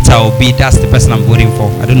Peter Obi. That's the person I'm voting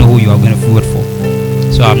for. I don't know who you are going to vote for.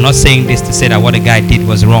 So I'm not saying this to say that what the guy did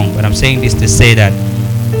was wrong, but I'm saying this to say that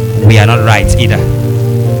we are not right either.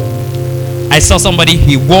 I saw somebody,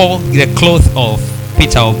 he wore the clothes of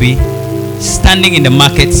Peter Obi, standing in the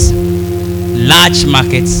markets, large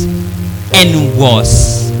markets, and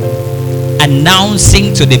was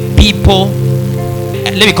announcing to the people,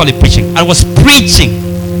 let me call it preaching. I was preaching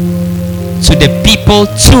to the people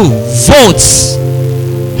to vote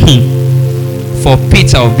for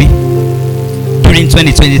Peter Obi during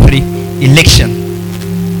 2023 election.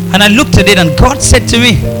 And I looked at it and God said to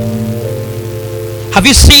me, have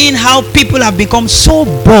you seen how people have become so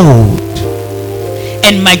bold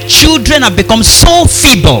and my children have become so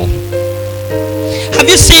feeble? Have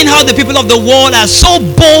you seen how the people of the world are so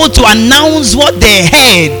bold to announce what they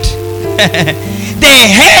heard?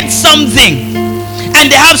 They heard something and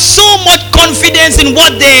they have so much confidence in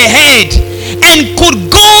what they heard and could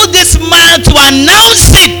go this mile to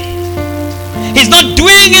announce it. He's not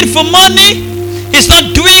doing it for money. He's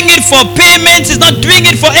not doing it for payments. He's not doing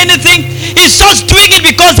it for anything. He's just doing it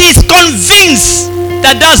because he's convinced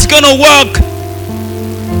that that's going to work.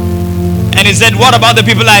 And he said, what about the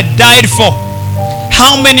people I died for?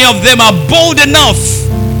 How many of them are bold enough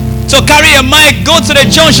to carry a mic, go to the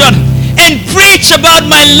junction, and preach about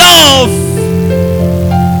my love?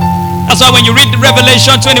 That's why when you read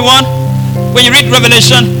Revelation 21,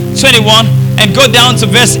 and go down to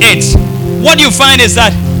verse 8, what you find is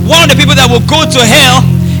that one of the people that will go to hell,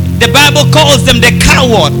 the Bible calls them the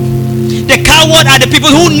coward. The coward are the people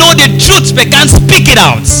who know the truth but can't speak it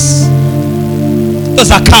out. Those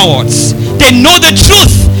are cowards. They know the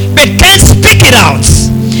truth but can't speak it out.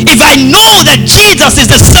 If I know that Jesus is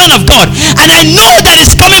the Son of God and I know that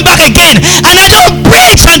He's coming back again and I don't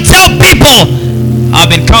preach and tell people, I've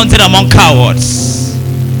been counted among cowards.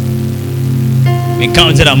 Been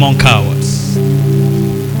counted among cowards.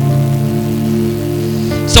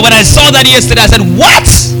 So when I saw that yesterday, I said, what?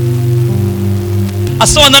 I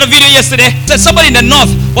saw another video yesterday. That somebody in the north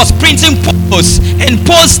was printing posts and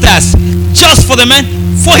posters just for the man,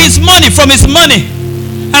 for his money, from his money.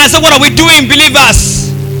 And I said, what are we doing, believers?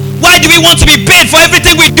 Why do we want to be paid for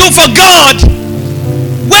everything we do for God?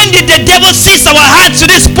 When did the devil seize our hearts to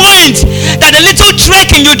this point that a little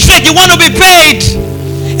trekking you trek, you want to be paid?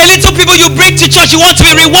 A little people you bring to church, you want to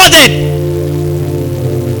be rewarded?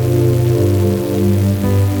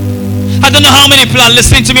 I don't know how many people are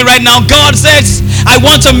listening to me right now. God says, I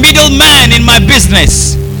want a middleman in my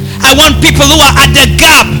business. I want people who are at the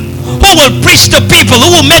gap, who will preach to people,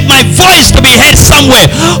 who will make my voice to be heard somewhere,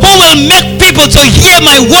 who will make people to hear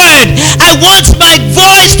my word. I want my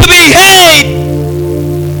voice to be heard.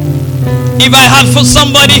 If I have for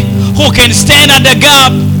somebody who can stand at the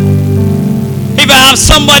gap, if I have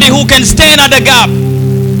somebody who can stand at the gap,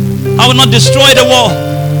 I will not destroy the world.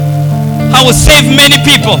 I will save many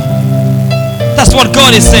people. That's what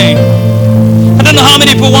God is saying. I don't know how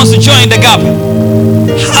many people wants to join the gap.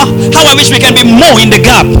 How I wish we can be more in the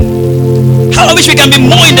gap. How I wish we can be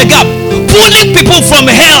more in the gap. Pulling people from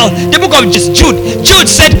hell. The book of Jude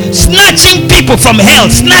said, snatching people from hell,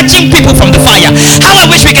 snatching people from the fire. How I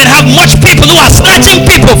wish we can have much people who are snatching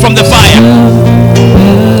people from the fire.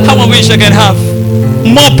 How I wish I can have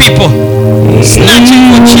more people snatching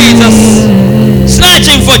for Jesus.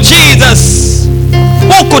 Snatching for Jesus.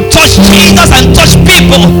 Who could touch Jesus and touch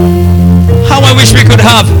people? How I wish we could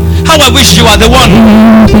have. How I wish you are the one.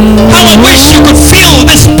 How I wish you could feel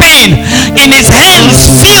this pain in his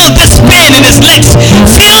hands. Feel this pain in his legs.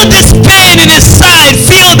 Feel this pain in his side.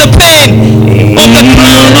 Feel the pain of the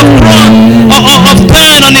crown of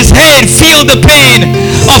thorn on his head. Feel the pain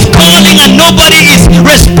of calling and nobody is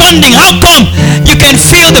responding. How come you can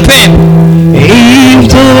feel the pain?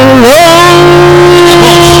 If the Lord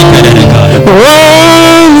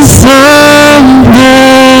somebody,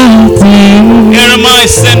 here am I,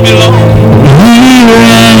 send me Lord.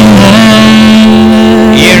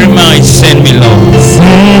 Here am I, send me Lord.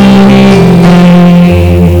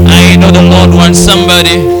 I know the Lord wants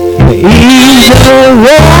somebody.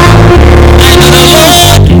 I know the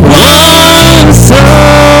Lord wants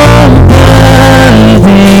somebody.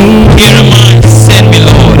 Here am I.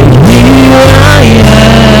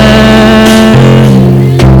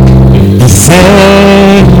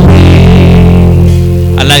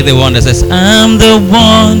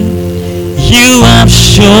 You have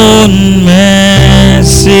shown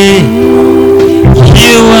mercy.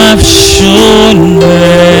 You have shown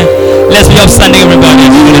mercy. Let's be upstanding, everybody.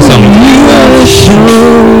 For the song. You have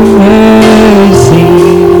shown mercy.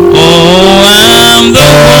 Oh, I'm the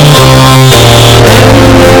one.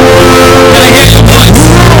 Can I hear your voice?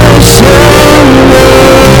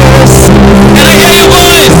 Can I hear your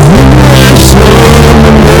voice?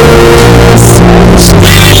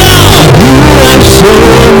 Scream it loud.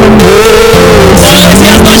 Not only he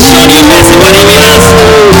has not shown you mercy, but if he has,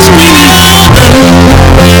 scream it out.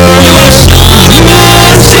 You have shown me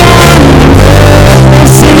mercy.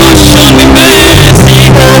 You have shown me mercy.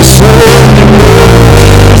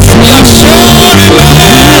 You have shown me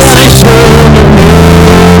mercy.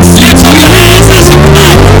 Lift up your hands as you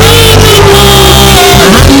cry. I'm the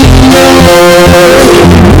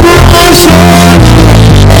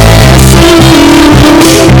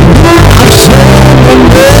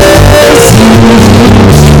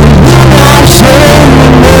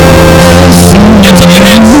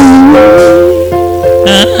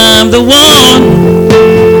I'm the one.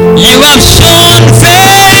 You have shown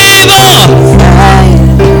favor.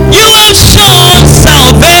 You have shown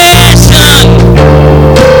salvation.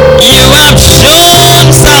 You have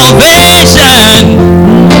shown salvation.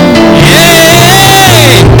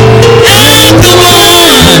 Yeah. I'm the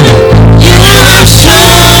one. You have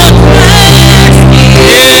shown mercy.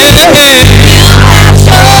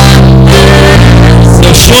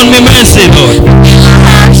 You've shown me mercy, Lord.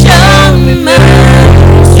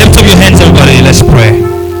 Lift up your hands, everybody. Let's pray.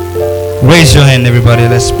 Raise your hand, everybody.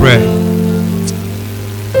 Let's pray.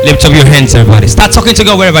 Lift up your hands, everybody. Start talking to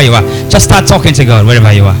God wherever you are. Just start talking to God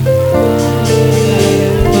wherever you are.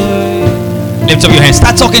 Lift up your hands.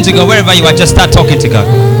 Start talking to God wherever you are. Just start talking to God.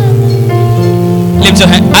 Lift your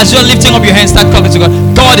hand. As you're lifting up your hands, start talking to God.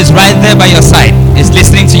 God is right there by your side. He's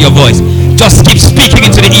listening to your voice. Just keep speaking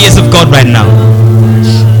into the ears of God right now.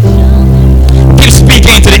 Keep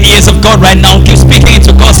speaking into the ears of God right now. Keep speaking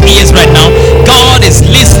into God's ears right now. God is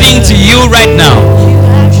listening to you right now.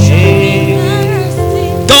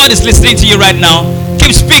 God is listening to you right now.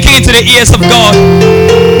 Keep speaking into the ears of God.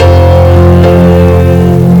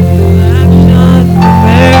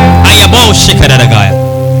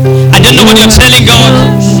 I don't know what you're telling God,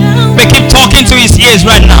 but keep talking to his ears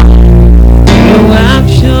right now.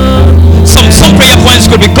 Some prayer points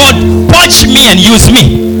could be, God, touch me and use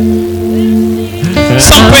me.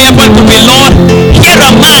 Some prayer point could be, Lord, here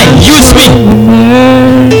am I, use me.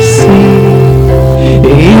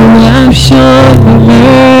 You have shown me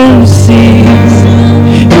mercy.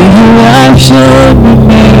 You have shown me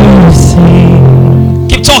mercy.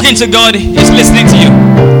 Keep talking to God, he's listening to you.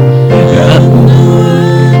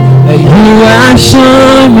 You have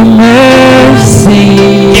shown me mercy.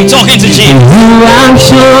 Keep talking to Jesus. You have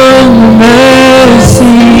shown me mercy.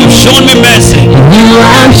 You've shown me mercy. You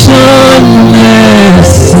have shown me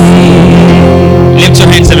mercy. Lift your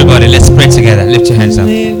hands, everybody. Let's pray together. Lift your hands up.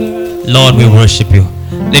 Lord, we worship you.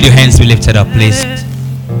 Let your hands be lifted up, please.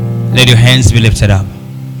 Let your hands be lifted up.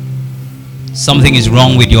 Something is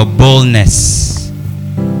wrong with your boldness.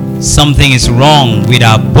 Something is wrong with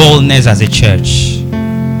our boldness as a church.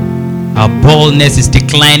 Our boldness is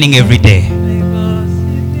declining every day.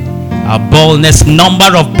 Our boldness,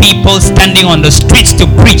 number of people standing on the streets to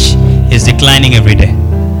preach, is declining every day.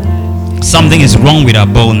 Something is wrong with our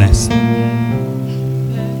boldness.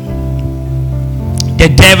 The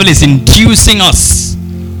devil is inducing us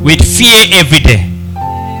with fear every day.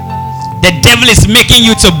 The devil is making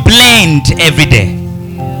you to blend every day.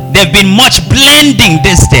 There've been much blending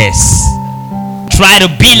these days. Try to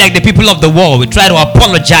be like the people of the world. We try to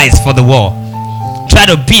apologize for the war. Try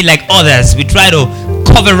to be like others. We try to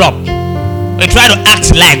cover up. We try to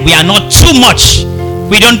act like we are not too much.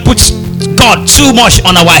 We don't put God too much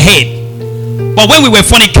on our head. But when we were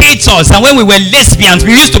fornicators and when we were lesbians,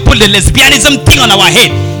 we used to put the lesbianism thing on our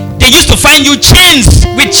head. They used to find you chains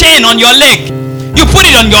with chain on your leg. You put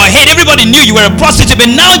it on your head. Everybody knew you were a prostitute,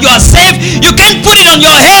 but now you are saved. You can't put it on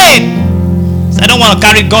your head. So I don't want to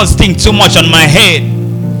carry God's thing too much on my head.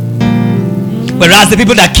 Whereas the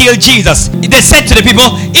people that killed Jesus, they said to the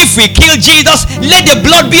people, if we kill Jesus, let the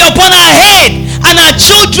blood be upon our head and our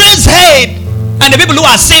children's head. And the people who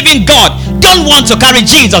are saving God don't want to carry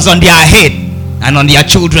Jesus on their head and on their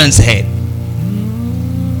children's head.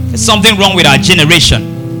 There's something wrong with our generation.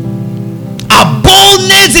 Our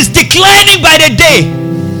boldness is declining by the day.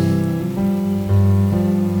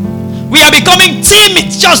 We are becoming timid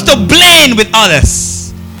just to blend with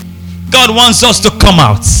others. God wants us to come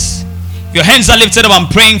out. Your hands are lifted up. I'm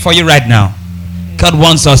praying for you right now. God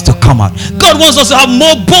wants us to come out. God wants us to have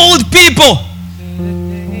more bold people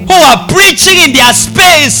who are preaching in their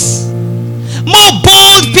space. More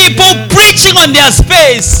bold people preaching on their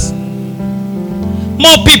space.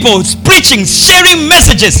 More people preaching, sharing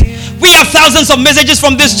messages. We have thousands of messages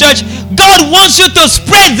from this church. God wants you to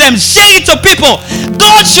spread them, share it to people.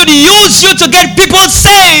 God should use you to get people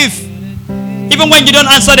saved. Even when you don't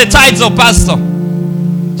answer the tithes of pastor.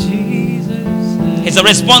 It's a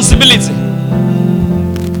responsibility.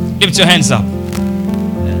 Lift your hands up.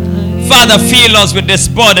 Father, fill us with this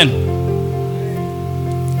burden.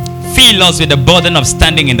 Fill us with the burden of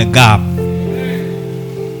standing in the gap.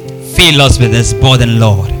 Fill us with this burden,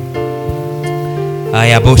 Lord.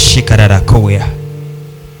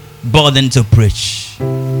 Burden to preach.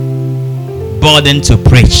 Burden to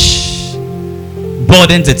preach.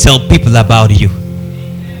 Burden to tell people about you.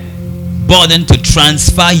 Burden to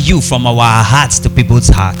transfer you from our hearts to people's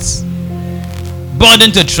hearts.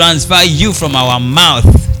 Burden to transfer you from our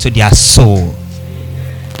mouth to their soul.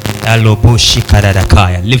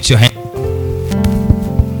 Lift your hand.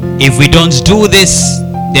 If we don't do this,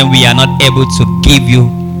 then we are not able to give you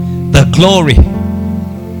the glory.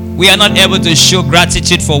 We are not able to show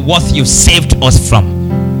gratitude for what you saved us from.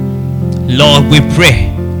 Lord, we pray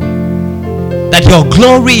that your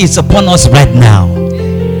glory is upon us right now.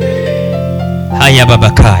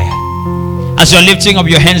 As you're lifting up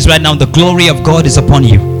your hands right now, the glory of God is upon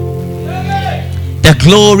you. The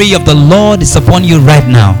glory of the Lord is upon you right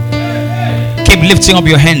now. Keep lifting up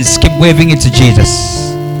your hands. Keep waving it to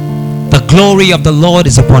Jesus. The glory of the Lord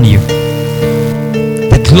is upon you.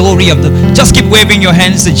 The glory of the... Just keep waving your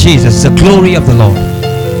hands to Jesus. The glory of the Lord.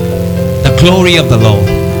 The glory of the Lord.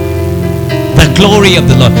 The glory of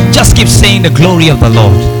the Lord. Just keep saying the glory of the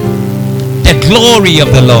Lord. The glory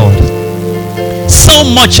of the Lord. So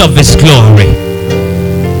much of His glory.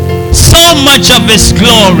 So much of His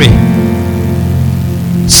glory.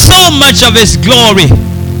 So much of His glory.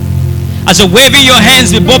 As you're waving your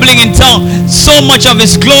hands, be bubbling in tongue. So much of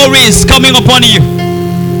His glory is coming upon you.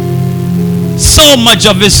 So much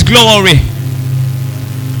of His glory.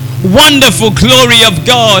 Wonderful glory of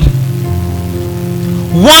God.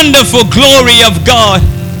 Wonderful glory of God.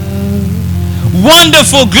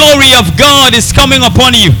 Wonderful glory of God is coming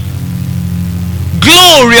upon you.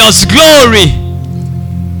 Glorious glory.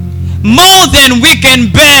 More than we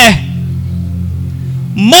can bear.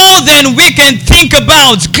 More than we can think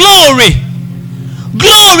about. Glory.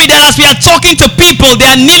 Glory that as we are talking to people, they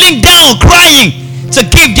are kneeling down crying to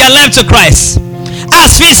give their life to Christ.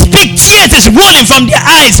 As we speak, tears is rolling from their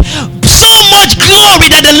eyes. So much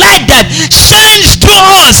glory that the light that shines through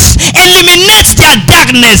us eliminates their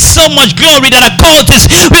darkness. So much glory that a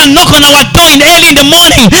cultist will knock on our door early in the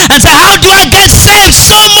morning and say, how do I get saved?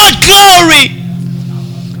 So much glory.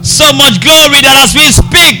 So much glory that as we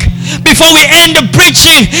speak, before we end the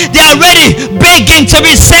preaching, they are ready begging to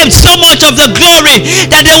be saved. So much of the glory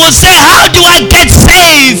that they will say, how do I get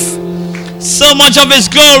saved? So much of His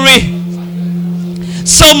glory.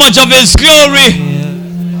 So much of His glory.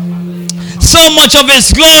 So much of His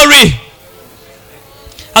glory.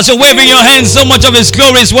 As you're waving your hands, so much of His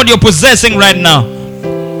glory is what you're possessing right now.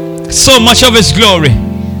 So much of His glory.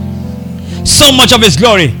 So much of His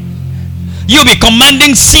glory. You'll be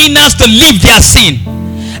commanding sinners to leave their sin.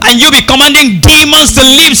 And you'll be commanding demons to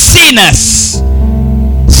leave sinners.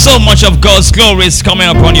 So much of God's glory is coming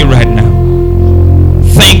upon you right now.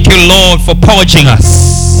 Thank you, Lord, for purging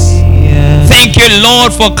us. Thank you,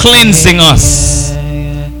 Lord, for cleansing us.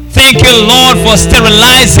 Thank you, Lord, for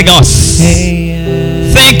sterilizing us.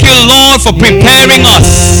 Thank you, Lord, for preparing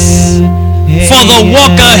us for the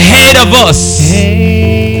walk ahead of us.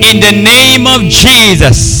 In the name of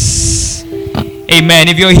Jesus. Amen.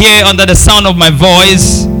 If you're here under the sound of my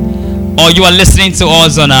voice, or you are listening to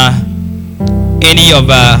us on any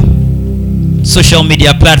of social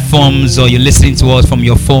media platforms, or you're listening to us from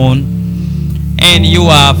your phone, and you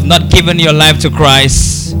have not given your life to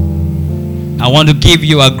Christ, I want to give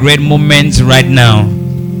you a great moment right now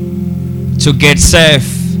to get saved.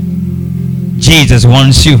 Jesus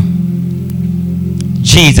wants you.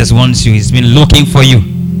 Jesus wants you. He's been looking for you.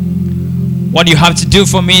 What you have to do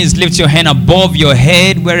for me is lift your hand above your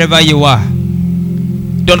head wherever you are.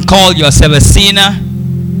 Don't call yourself a sinner.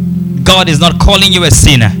 God is not calling you a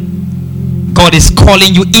sinner. God is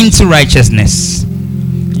calling you into righteousness.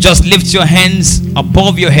 Just lift your hands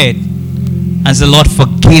above your head and say, Lord,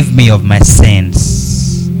 forgive me of my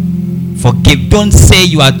sins. Forgive. Don't say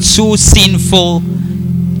you are too sinful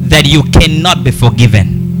that you cannot be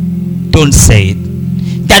forgiven. Don't say it.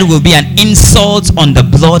 That will be an insult on the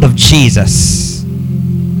blood of Jesus.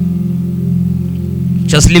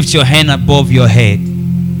 Just lift your hand above your head.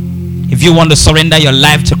 If you want to surrender your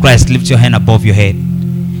life to Christ, lift your hand above your head.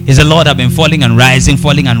 He said, Lord, I've been falling and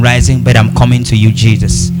rising, but I'm coming to you,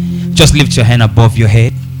 Jesus. Just lift your hand above your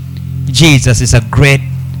head. Jesus is a great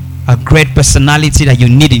personality that you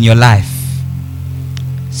need in your life.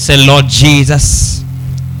 Say, Lord Jesus,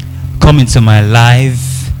 come into my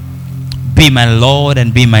life. Be my Lord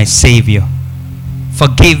and be my Savior.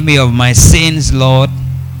 Forgive me of my sins, Lord.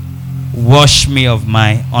 Wash me of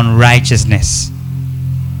my unrighteousness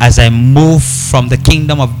as I move from the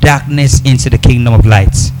kingdom of darkness into the kingdom of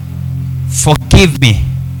light. Forgive me.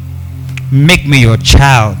 Make me your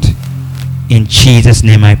child. In Jesus'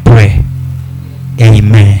 name I pray.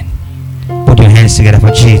 Amen. Put your hands together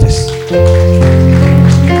for Jesus. Do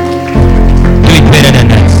it better than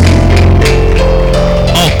that.